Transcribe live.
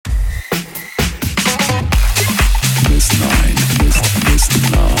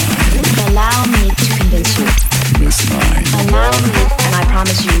and I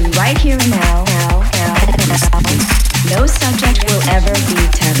promise you right here and now, no subject will ever be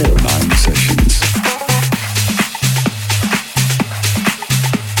taboo. 9 sessions.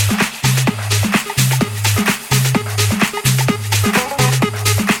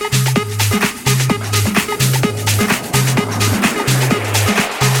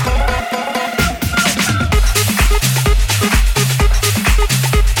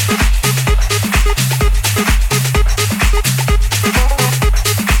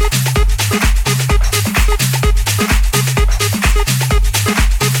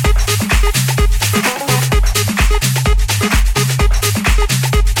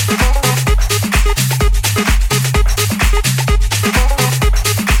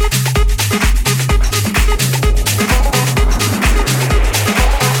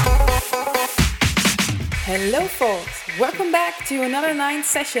 To another 9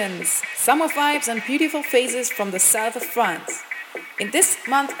 sessions, summer vibes and beautiful faces from the south of France. In this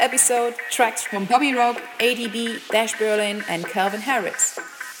month's episode, tracks from Bobby Rock, ADB, Dash Berlin and Calvin Harris.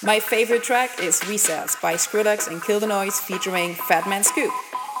 My favorite track is Recess by Skrillex and Kill the Noise featuring Fatman Scoop.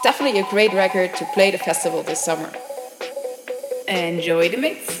 Definitely a great record to play the festival this summer. Enjoy the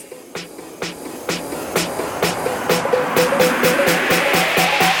mix!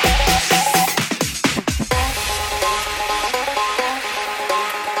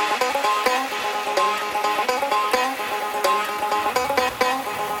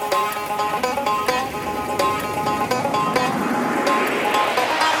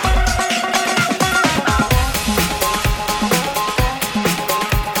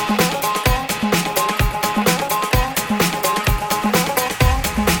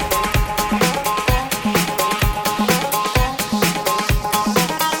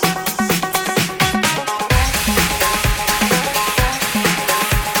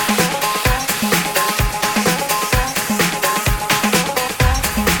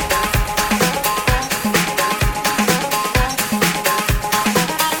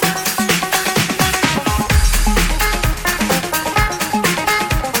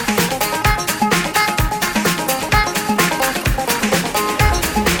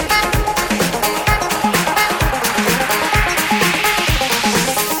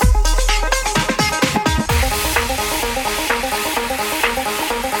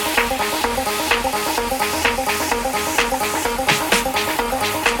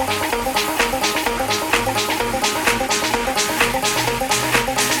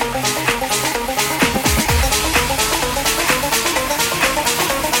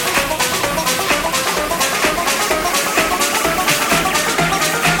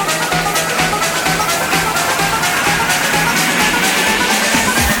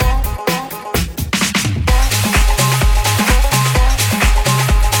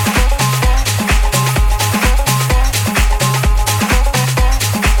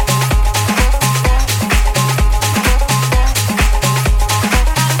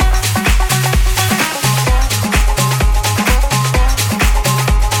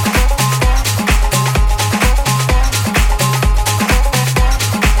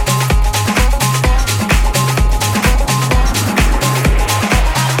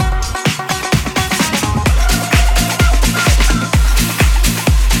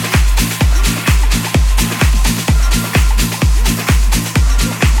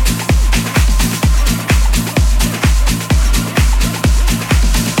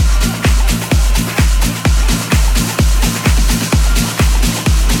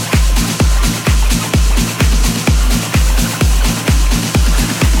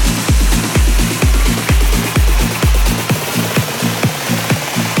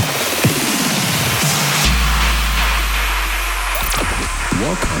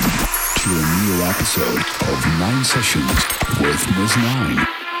 Sessions with Ms. Nine.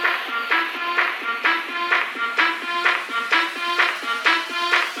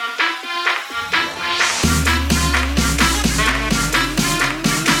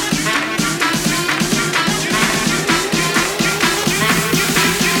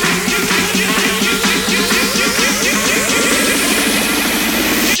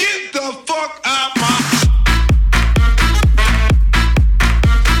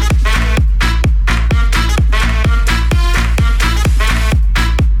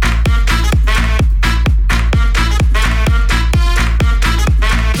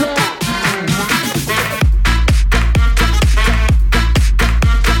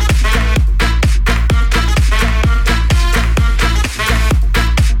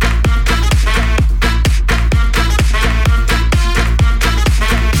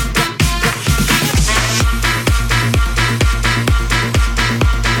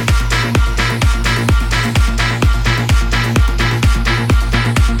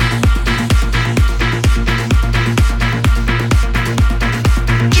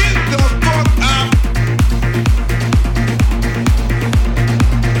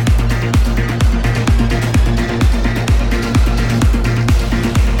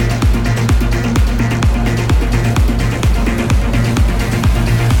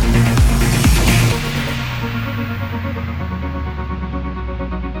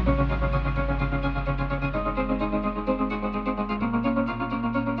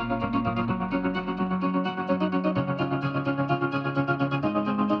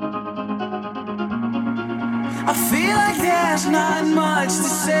 I feel like there's not much to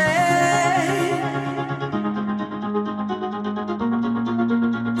say.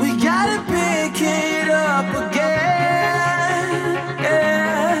 We gotta pick it up again,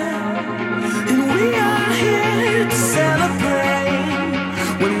 yeah. And we are here to celebrate.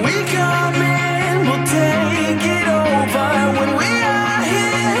 When we come in, we'll take it over. When we are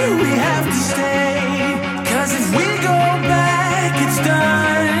here, we have to stay. 'Cause if we go back, it's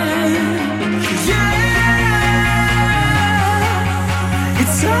done. Yeah,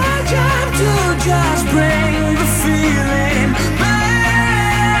 it's our job to just bring the feeling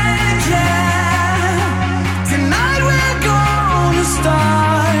back. Yeah, tonight we're gonna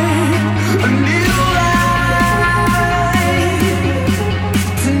start a new life.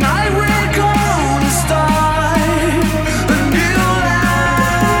 Tonight we're gonna start a new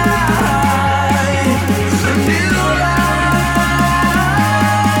life, a new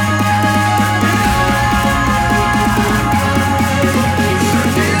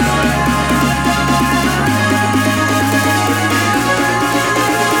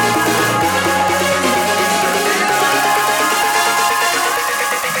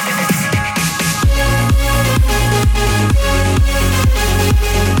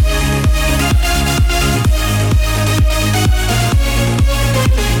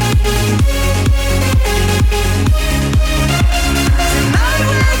tonight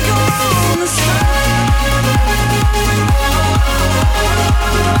we're gonna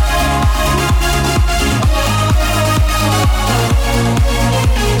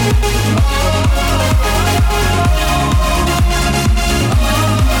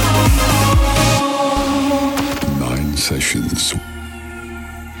Nine sessions.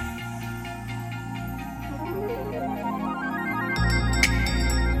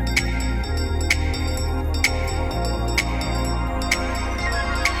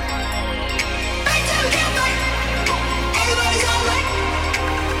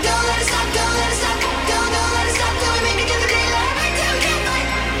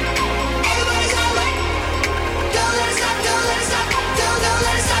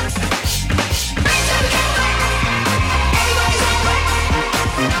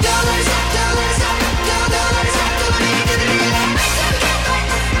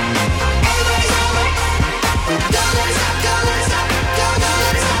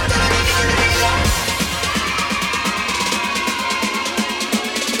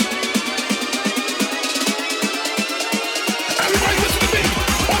 Everybody listen to me.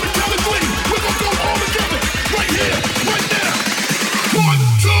 On the count of three, we're gonna go all together. Right here, right now. 1,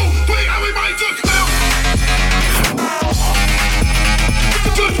 2, 3, everybody just now.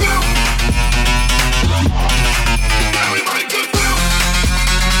 Just now. Everybody just now.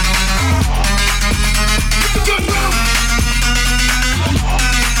 Just now.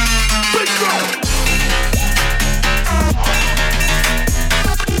 Big go.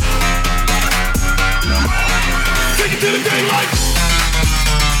 Take it to the daylight.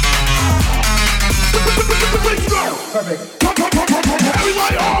 Let's go. Perfect.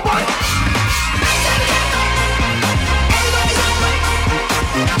 Everybody, all right.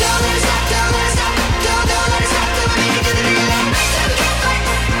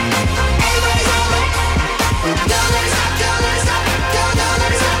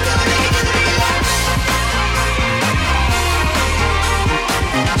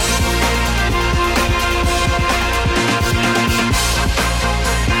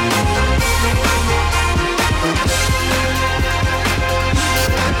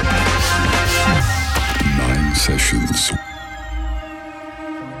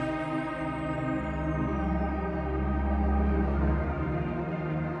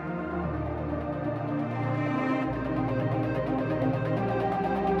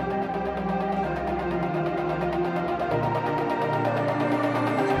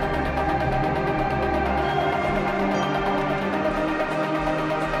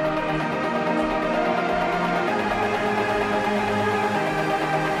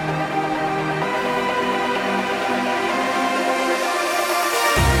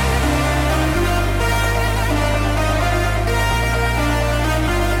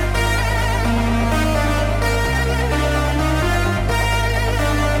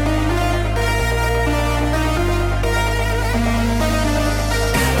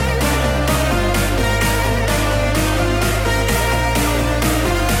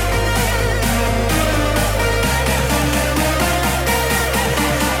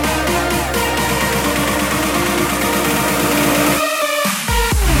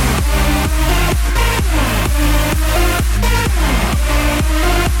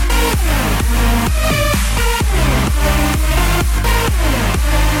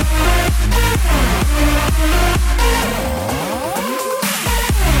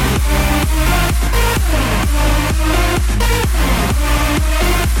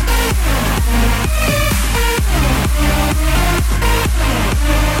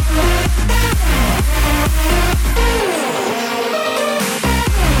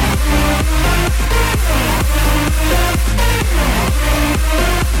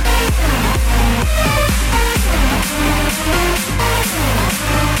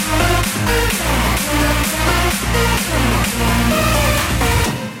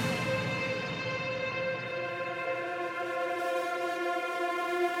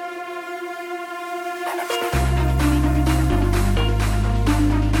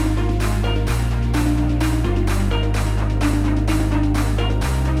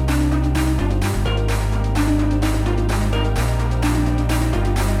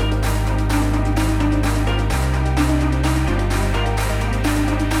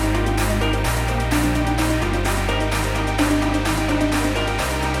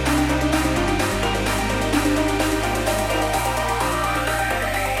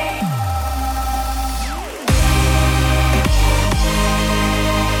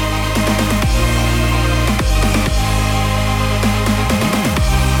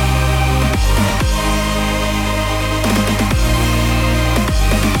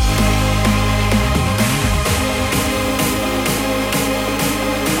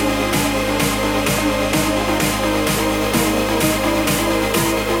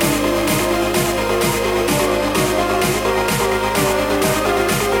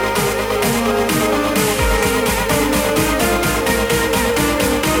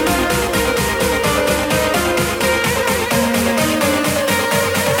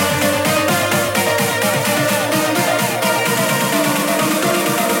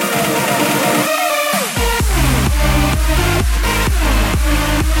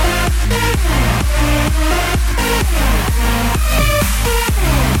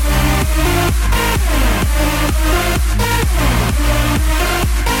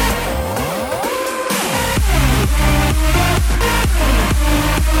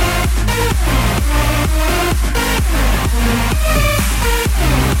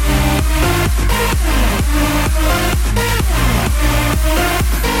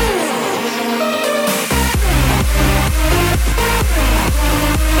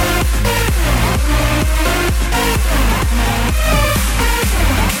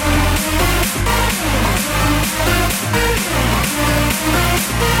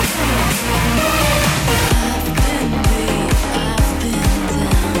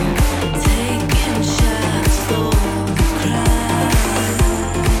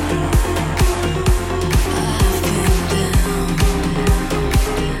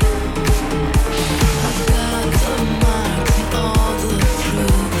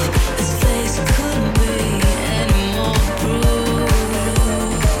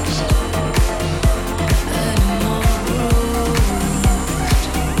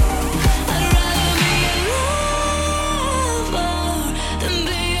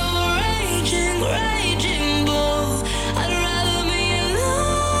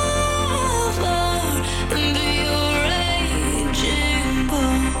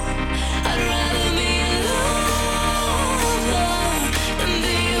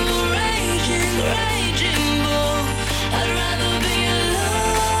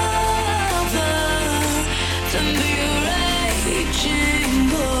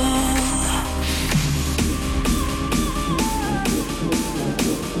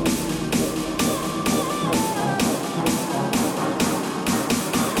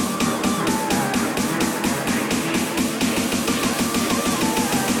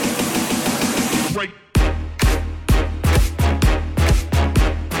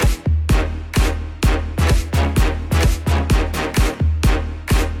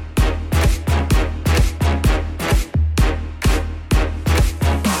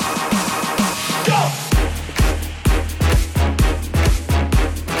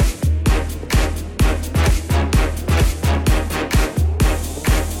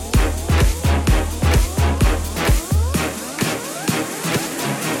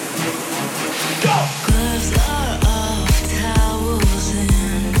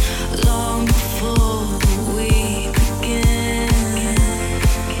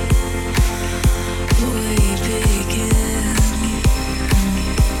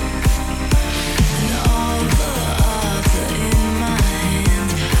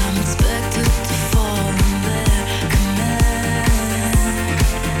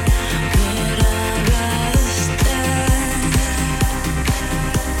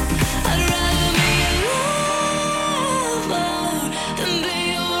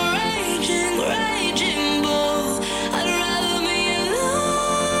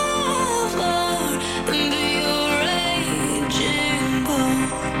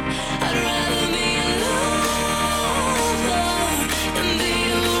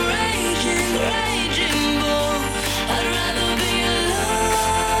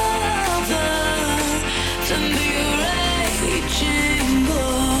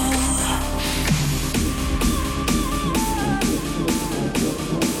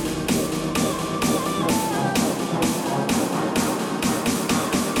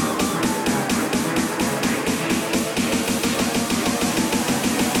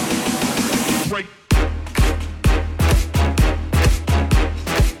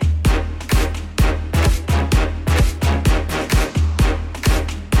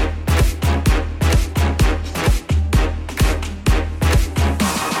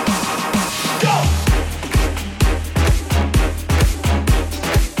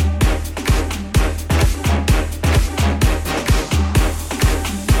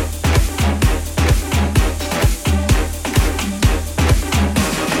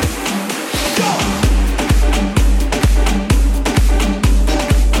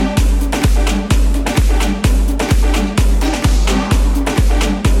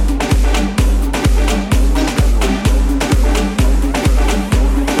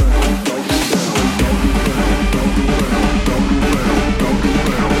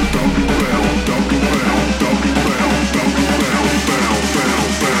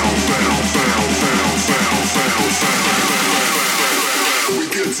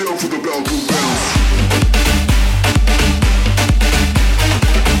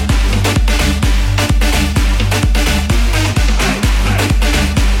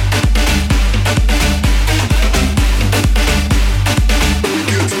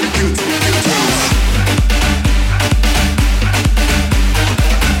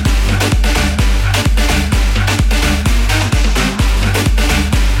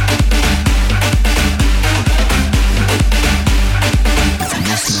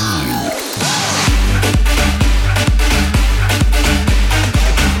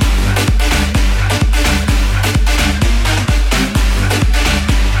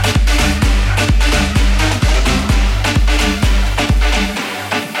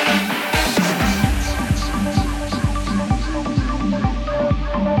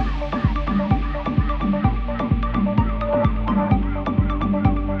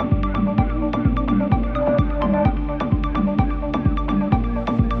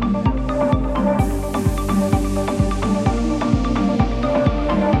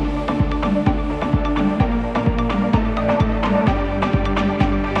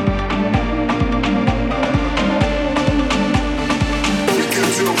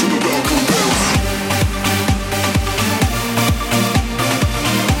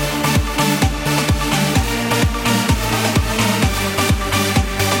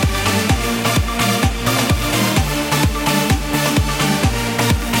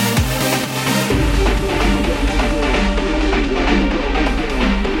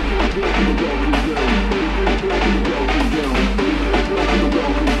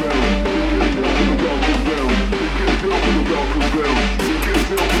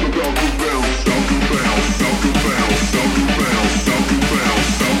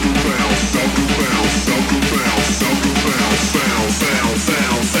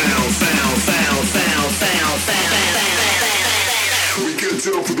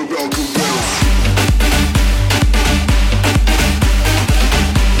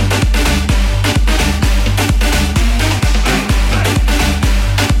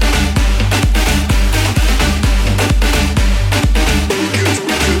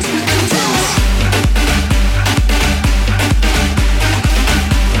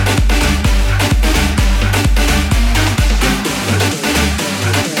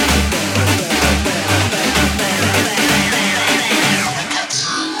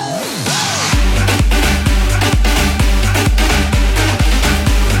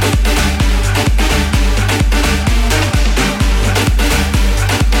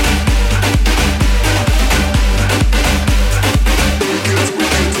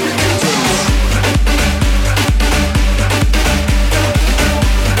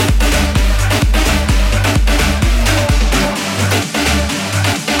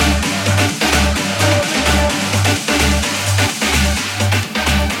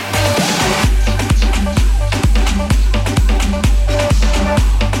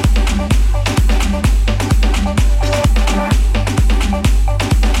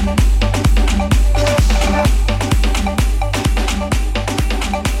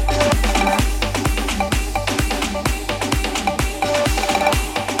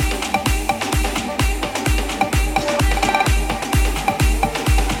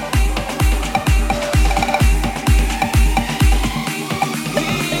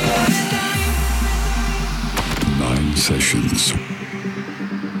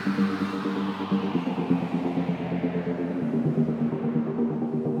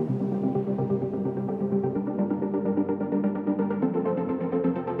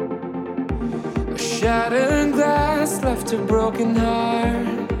 Shattered glass left a broken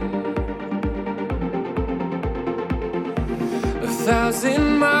heart.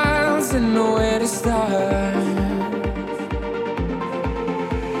 1,000 miles and nowhere to start.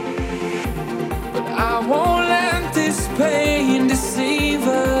 But I won't let this pain deceive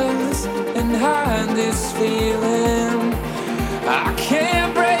us and hide this feeling. I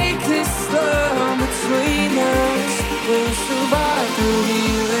can't break this love between us. We'll survive through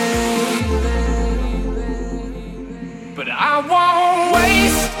healing. But I won't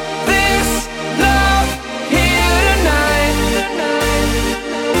waste this love here tonight.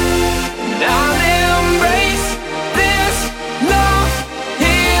 And I'll embrace this love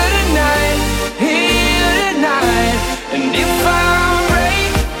here tonight. Here tonight. And if I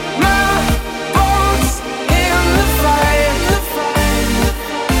break my bones in the fight,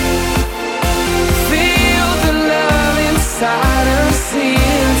 feel the love inside us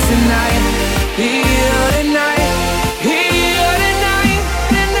here tonight. Here tonight. Here tonight.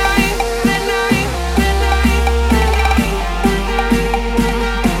 Tonight. Tonight.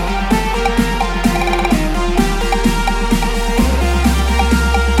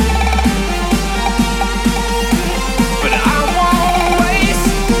 But I won't waste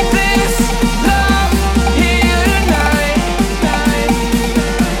this love here tonight.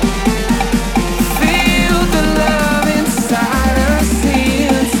 Feel the love inside us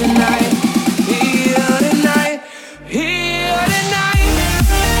here tonight. Here tonight. Here tonight.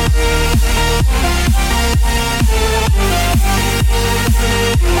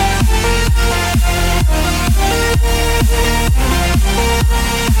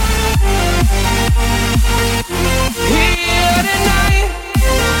 Here tonight.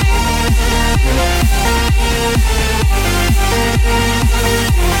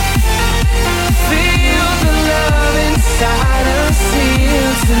 Feel the love inside us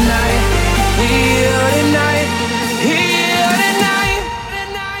here tonight. Here tonight. Here tonight.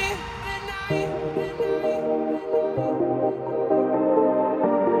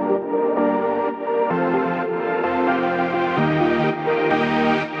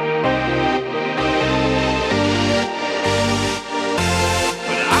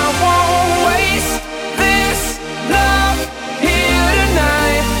 But I won't waste this love here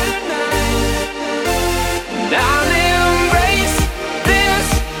tonight. And I'll embrace this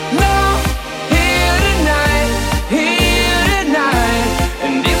love here tonight. Here tonight.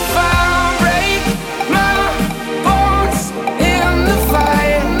 And if I break my bones in the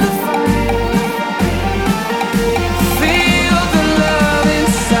fight, feel the love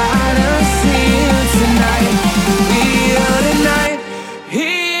inside us here tonight. Here tonight.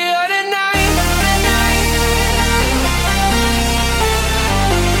 Here tonight.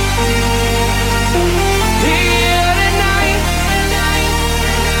 Here tonight.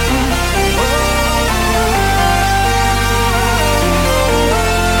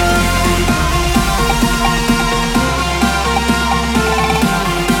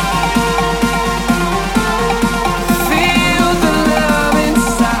 Feel the love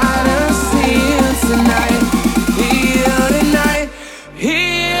inside us here tonight. Here tonight.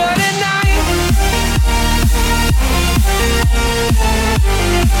 Here tonight.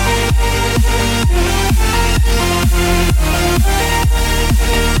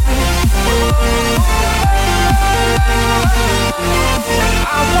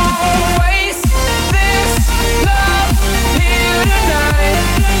 I won't waste this love here tonight.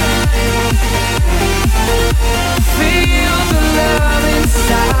 Feel the love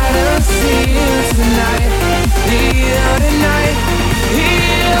inside us here tonight. Here tonight.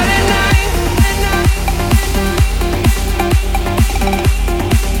 Here tonight.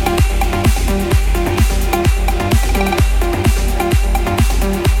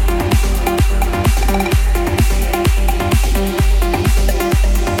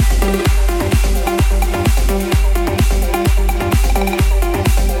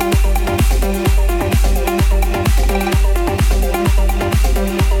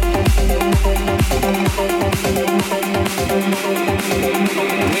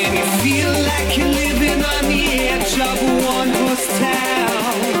 When you feel like you're living on the edge of a one-horse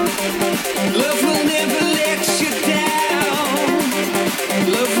town, love will never let you down.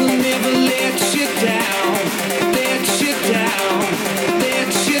 Love will never let you down. Let you down.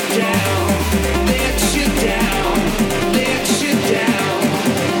 Let you down. Let you down. Let you down.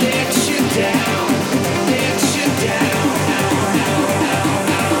 Let you down. Let you down.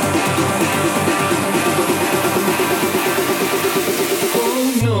 Oh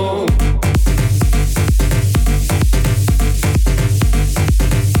no.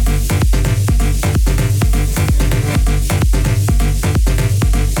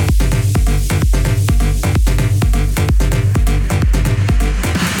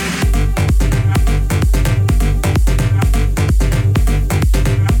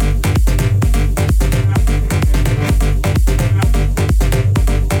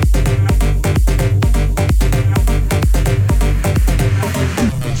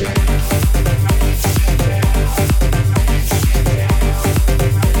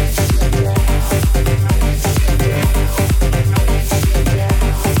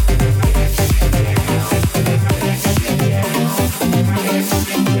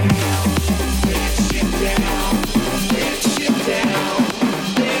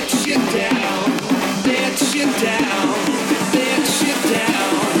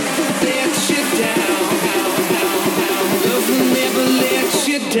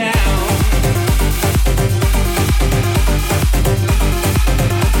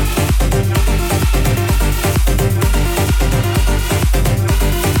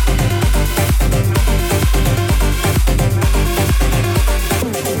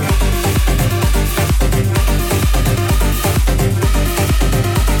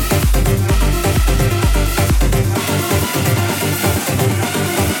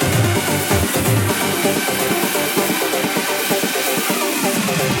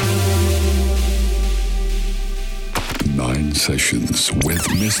 Sessions with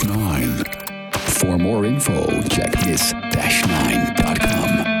Miss Nine. For more info, check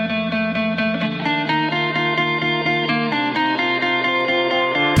miss-9.com.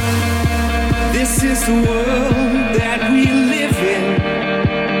 This is the world that we live in.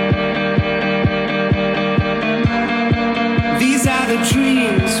 These are the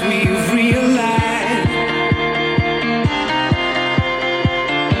dreams we've realized.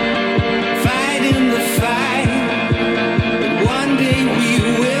 Fighting the fight, but one day we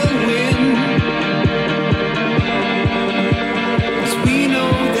will win. 'Cause we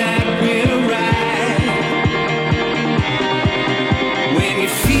know that we're right. When you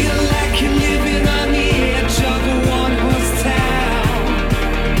feel like you're living on the edge of a one-horse town,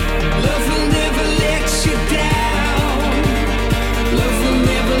 love will never let you down. Love will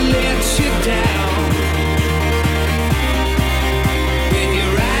never let you down. When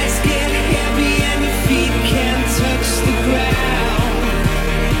your eyes get heavy and your feet can't touch the ground,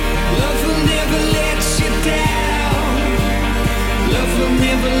 love will never let you down. Love will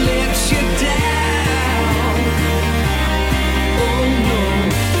never let you down. Oh no,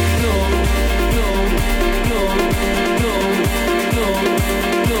 no, no, no, no, no, no,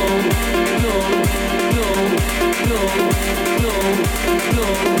 no, no, no, no, no,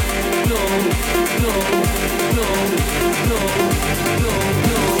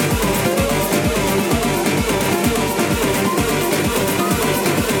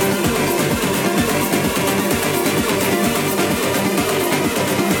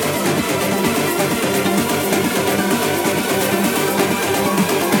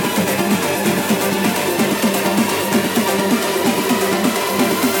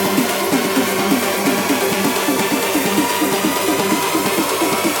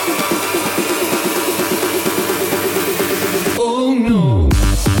 oh no.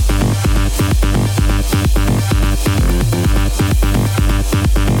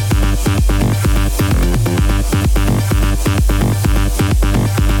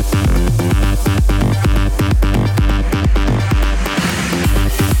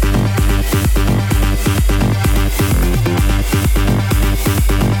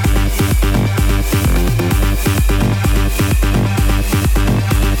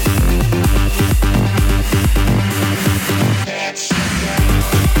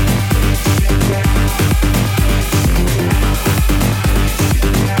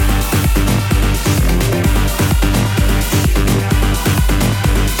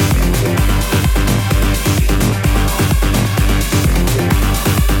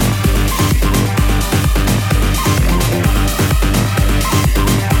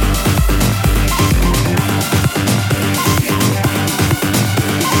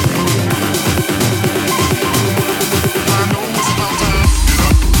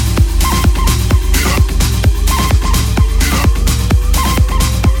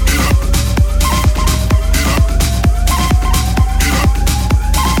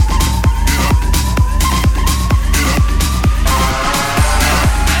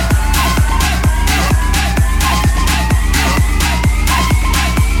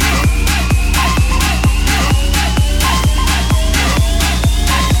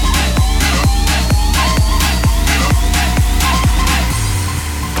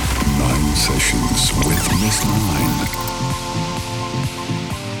 Sessions with Miss Nine.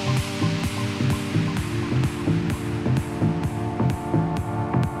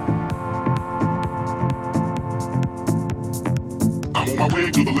 I'm on my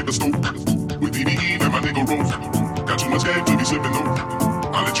way to the liquor store with DDE and my nigga Rose. Got too much game to be slipping though.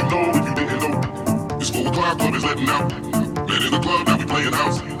 I'll let you know if you didn't know. It's 4 o'clock, club is letting out. Man in the club, now we playing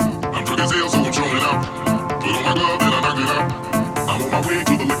house. I'm drunk as hell, so I'm showing out. Put on my glove and I knocked it out. I'm on my way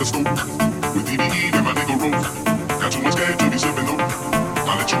to the liquor store with DDE and my nigga Rose. Got too much game to be slipping though.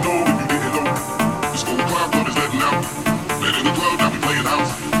 I'll let you know if you didn't know. It's 4 o'clock, club is letting out. Man in the club, now we playing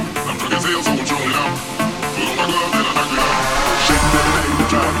house. I'm drunk as hell, so I'm showing out. Put on my glove and I knocked it out. Shake that baby,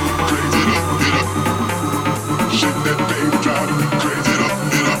 drive me crazy, it up. Shake that baby, drive me crazy, it up.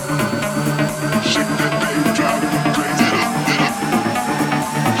 Shake that baby, drive me crazy, it up.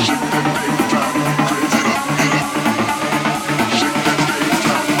 Shake that baby, drive me crazy, it up. Shake that baby,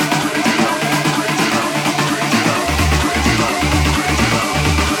 drive me crazy, it up.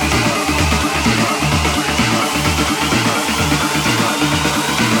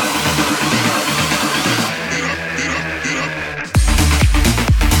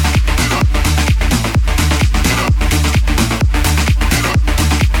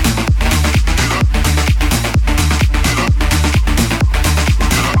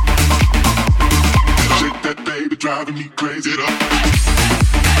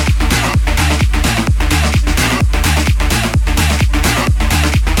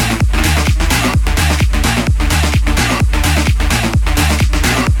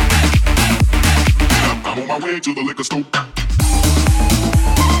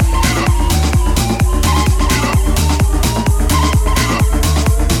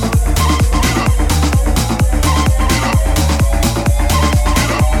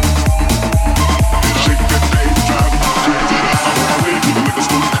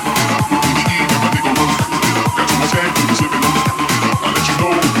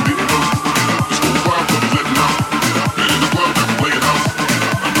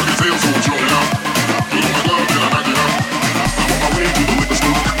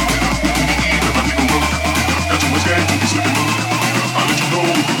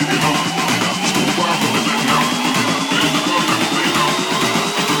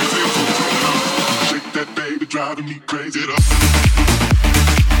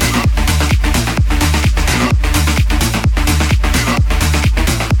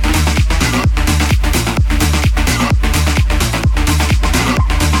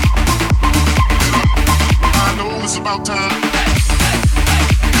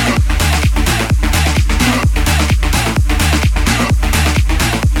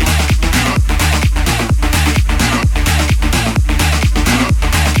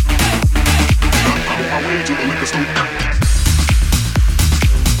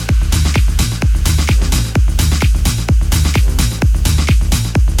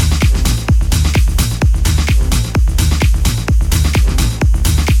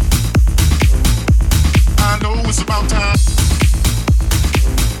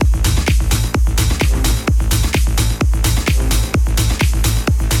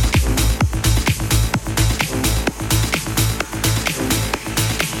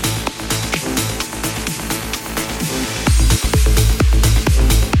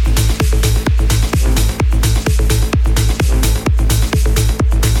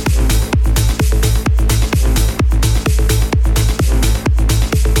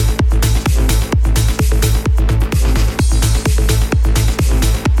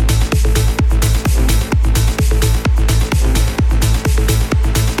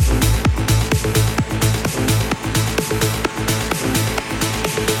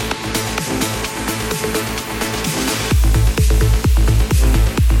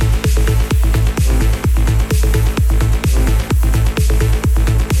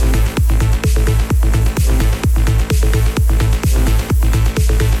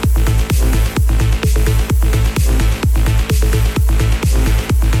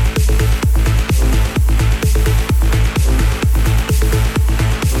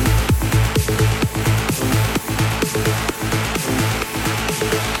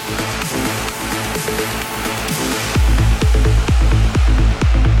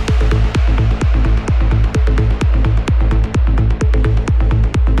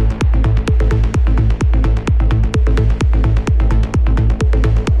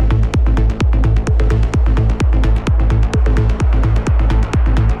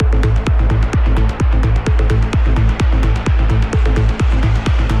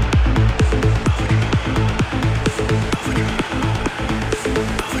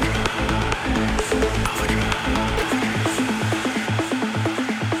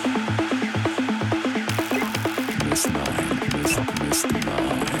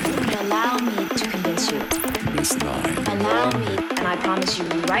 promise you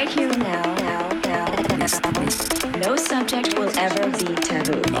right here and now, no subject will ever be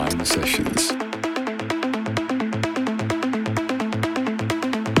taboo. 9 sessions.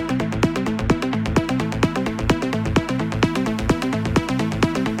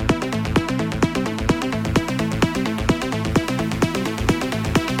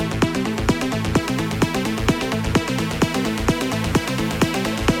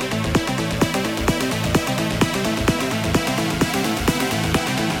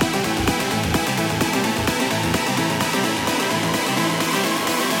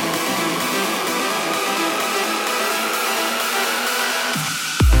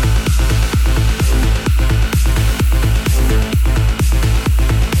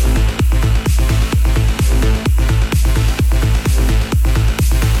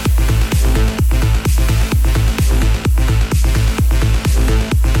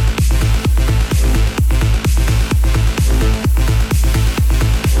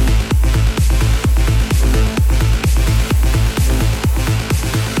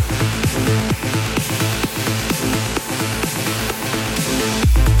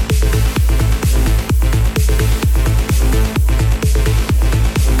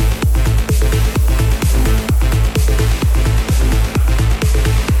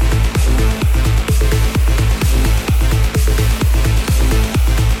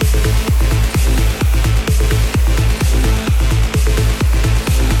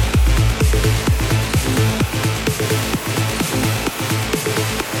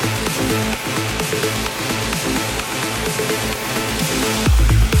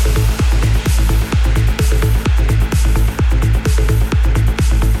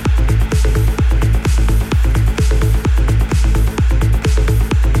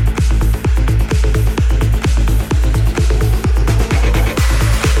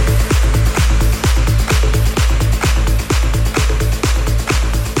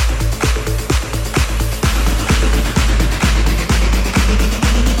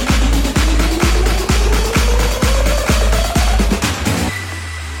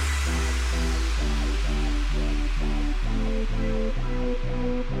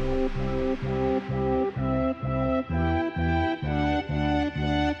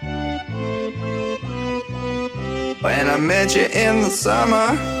 When I met you in the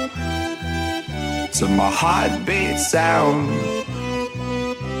summer, to my heartbeat sound,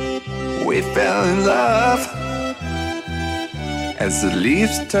 we fell in love as the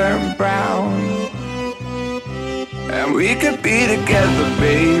leaves turn brown. And we could be together,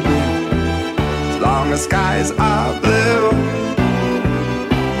 baby, as long as skies are blue.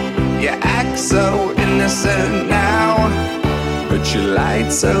 You act so innocent now, but you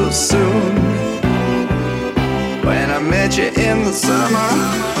lied so soon. When I met you in the summer,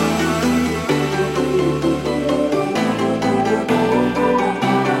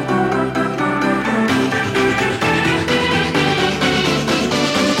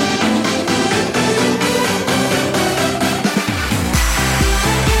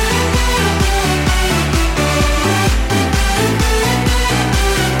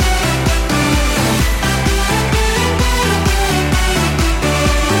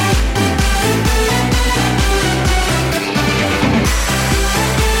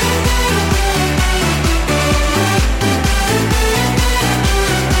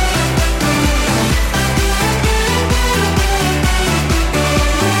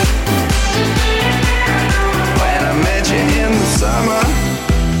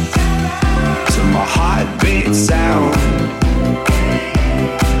 sound,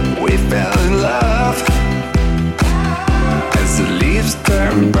 we fell in love as the leaves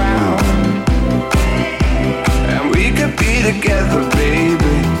turn brown. And we could be together,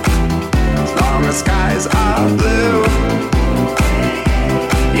 baby, as long as skies are blue.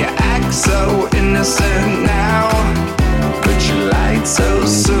 You act so innocent now, but you lied so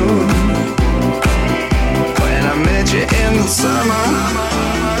soon. When I met you in the summer,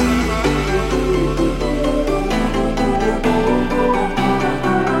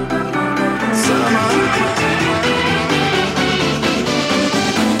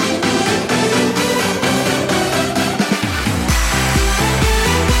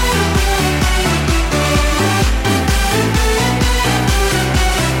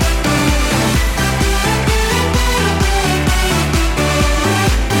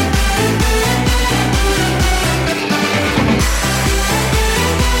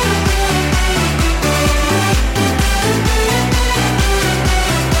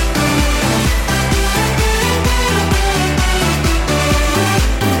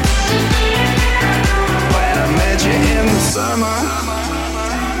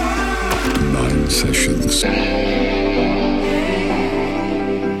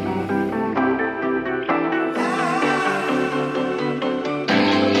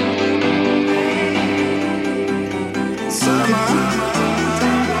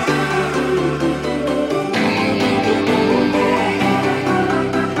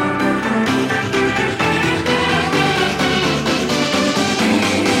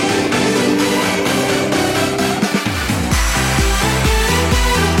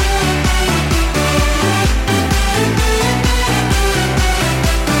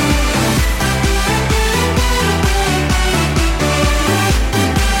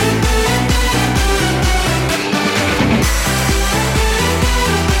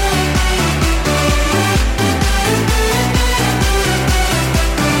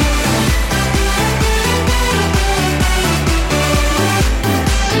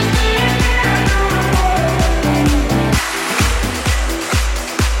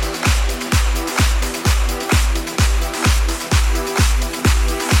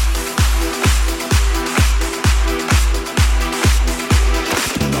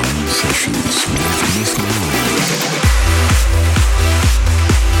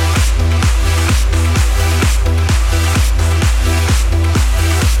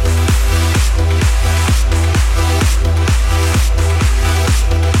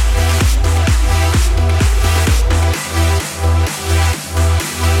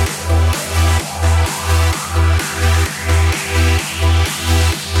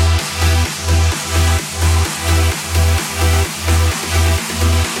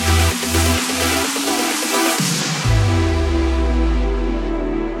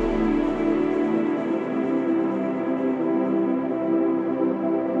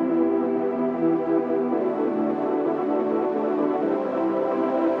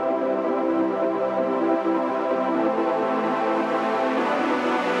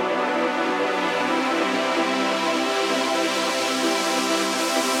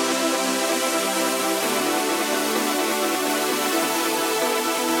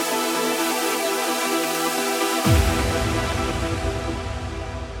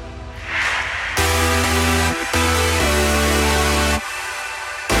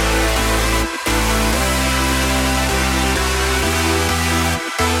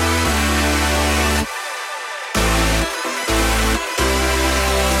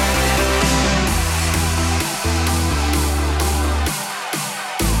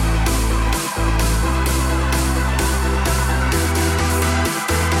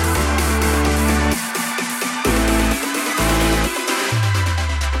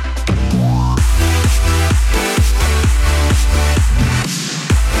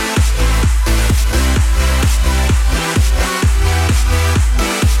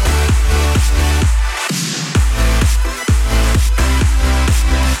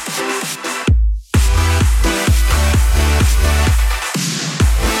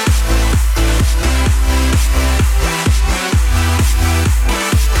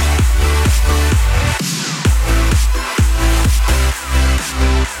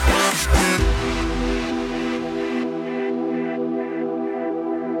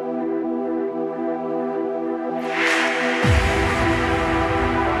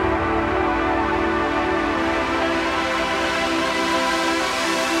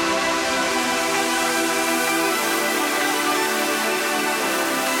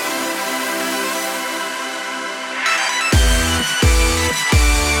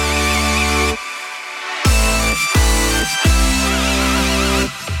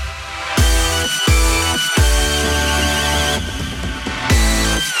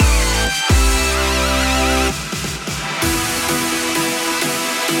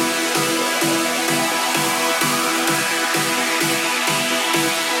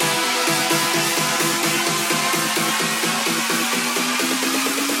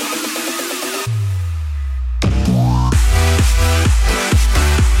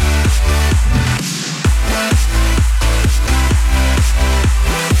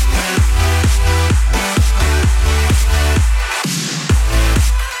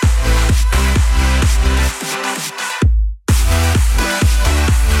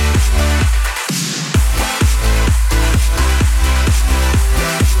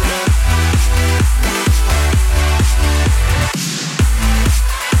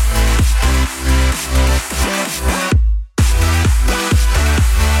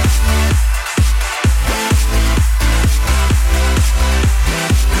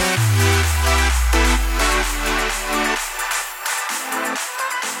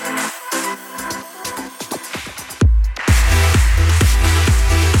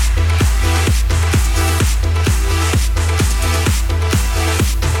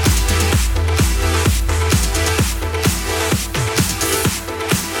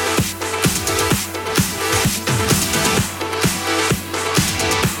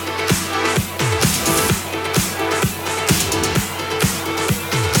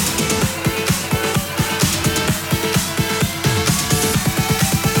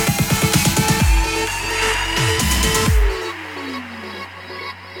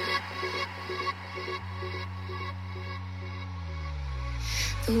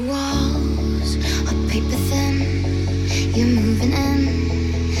 The walls are paper thin. You're moving in.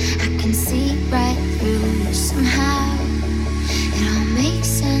 I can see right through you somehow. It all makes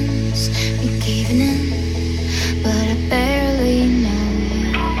sense. You're caving in, but I barely know you.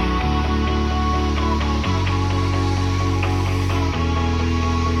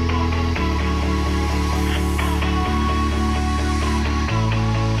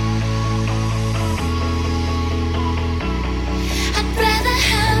 I'd rather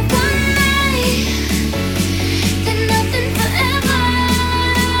have one night than nothing forever.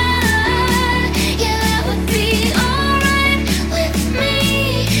 Yeah, that would be alright with me.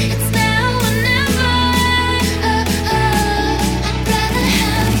 It's now or never. I'd rather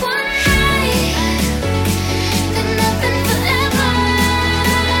have one night than nothing forever.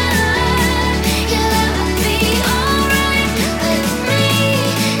 Yeah, that would be alright with me.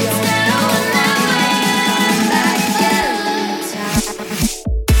 It's now or never. Back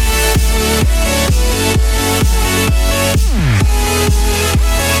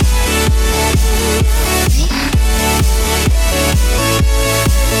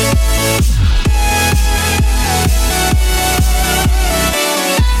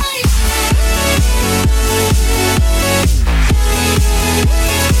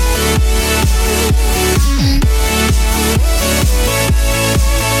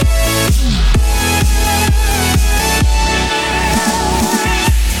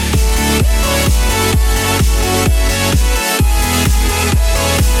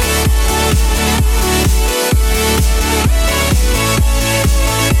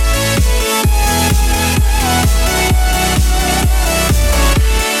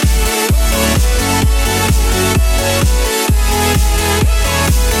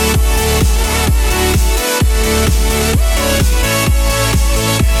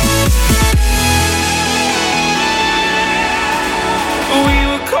We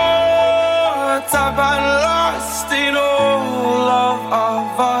were caught up and lost in all of our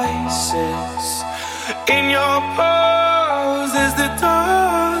vices. In your pose as the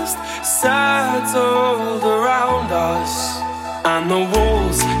dust settled around us, and the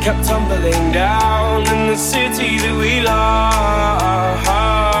walls kept tumbling down in the city that we love.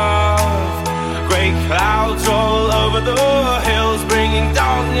 Great clouds roll over the hills, bringing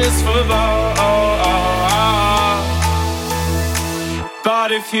darkness from above.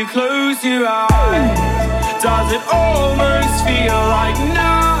 But if you close your eyes, does it almost feel like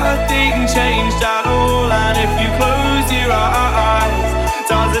nothing changed at all? And if you close your eyes,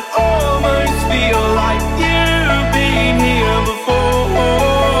 does it almost feel like you've been here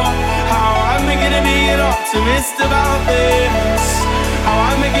before? How am I gonna be an optimist about this? How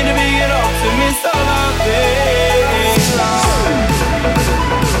am I gonna be an optimist about this?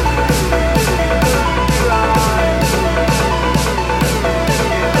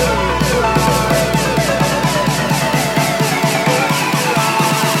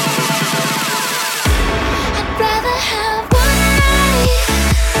 I'd rather have one night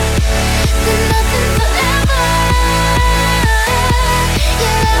than nothing forever.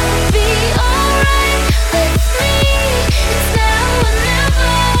 Yeah, that would be alright with me. It's now or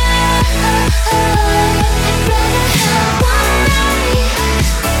never. I'd rather have one night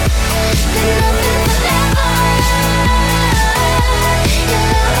than nothing forever. Yeah,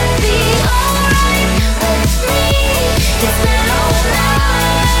 that would be alright with me. It's now or never.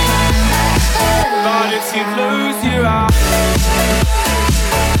 But if you close your eyes,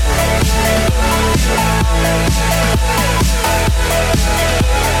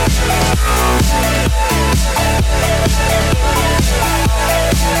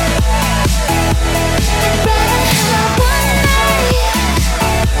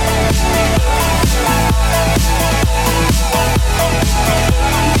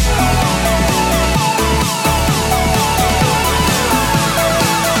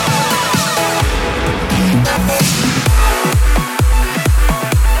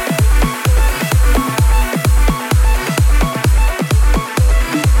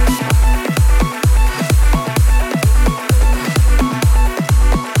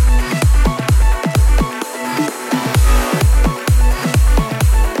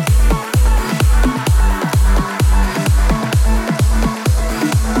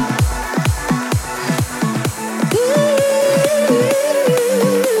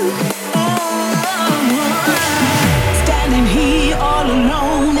 Standing here all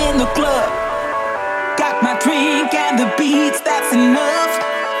alone in the club. Got my drink and the beats, that's enough.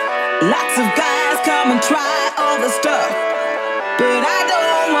 Lots of guys come and try all the stuff, but I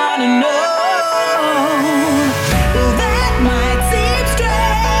don't wanna know. Well, that might seem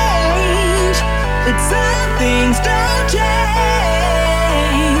strange, but some things don't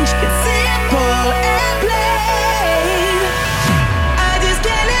change.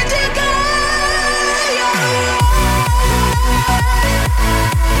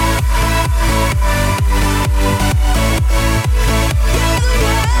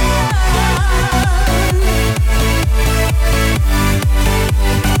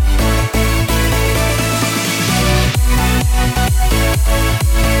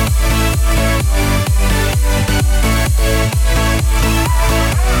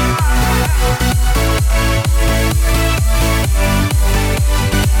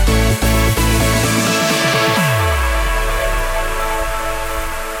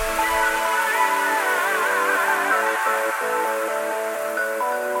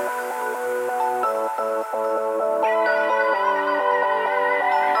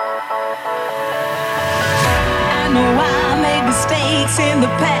 in the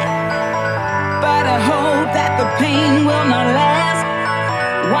past, but I hope that the pain will not last.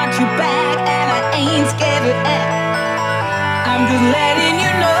 Want you back and I ain't scared to ask. I'm just letting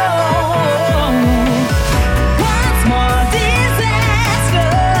you know. Once more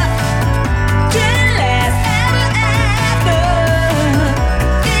disaster didn't last ever after.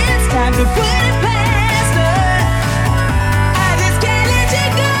 It's time to put it past her. I just can't let you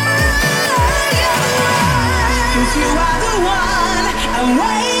go. You're the one, 'cause you are the one I'm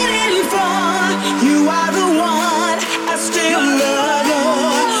waiting for. You are the one I still love.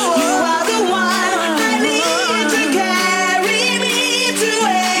 You are the one I need to carry me to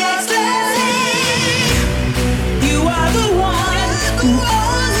ecstasy. You are the one who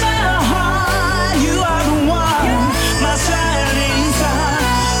owns my heart. You are the one, my shining star.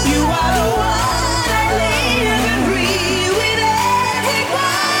 You are the one I live and breathe with every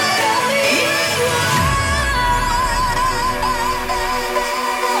part of me.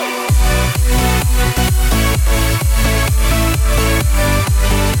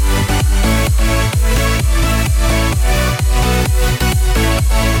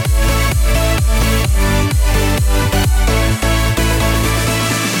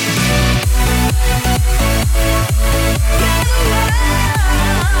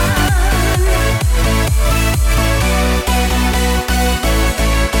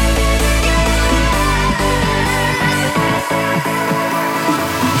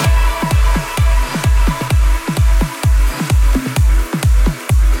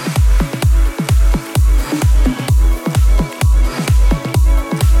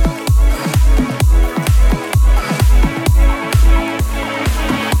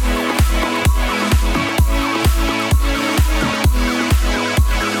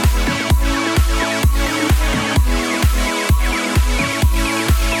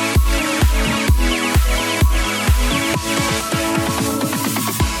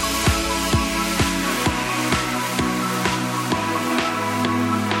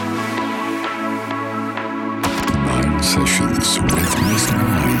 Sessions with Miss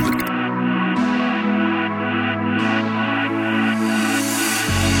Nine.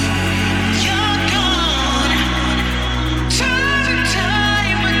 You're gone, time and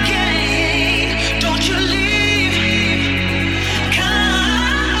time again. Don't you leave, come.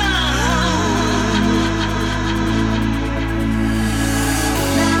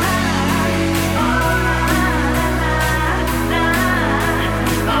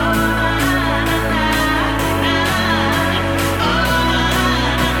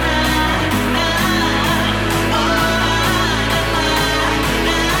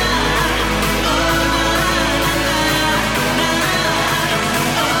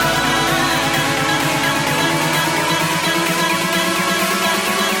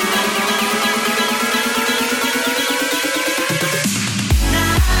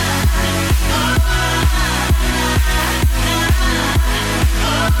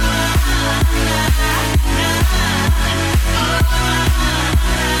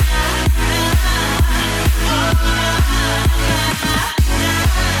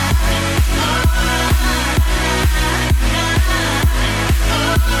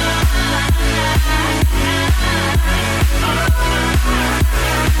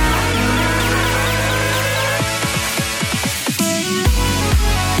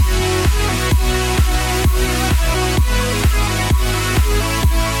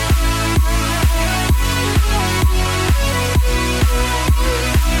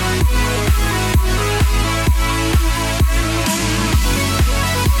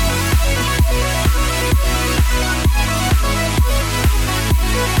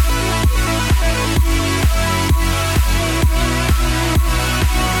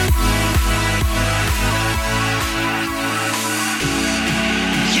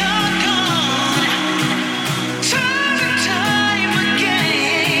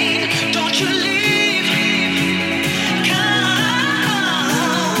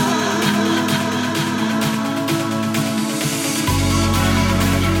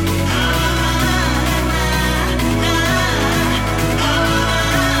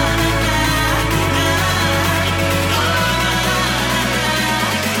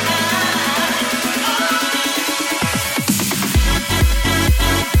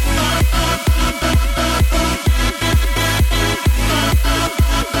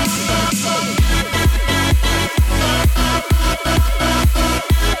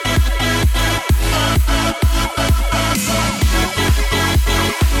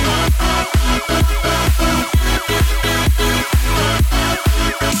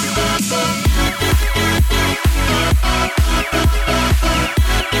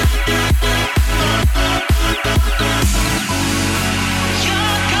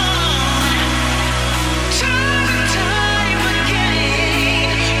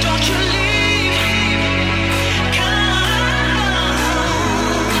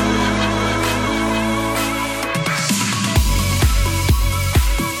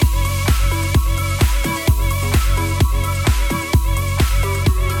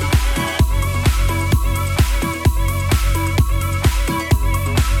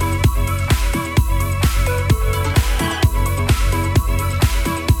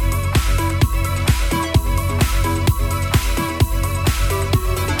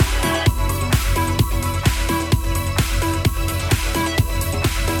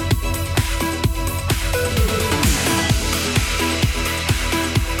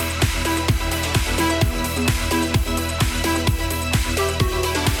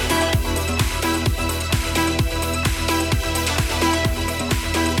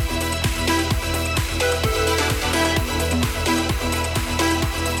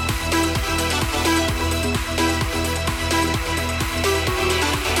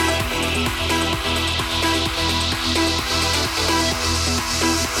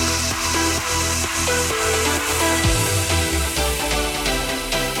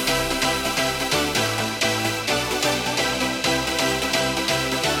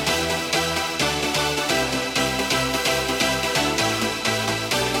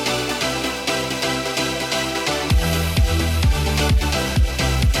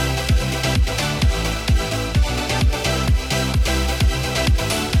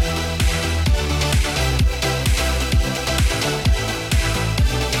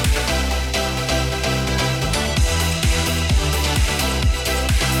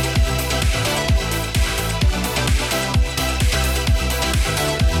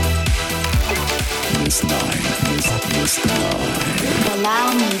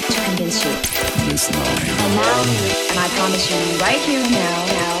 Miss Nine. And I promise you right here now,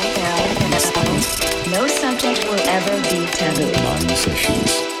 no subject will ever be taboo. 9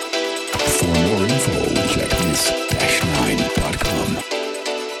 sessions. For more info, check miss-9.com.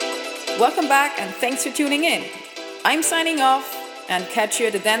 Welcome back and thanks for tuning in. I'm signing off and catch you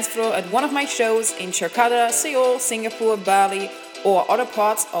at the dance floor at one of my shows in Jakarta, Seoul, Singapore, Bali, or other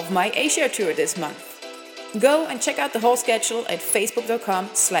parts of my Asia tour this month. Go and check out the whole schedule at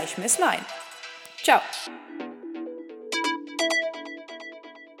facebook.com/miss9. Ciao.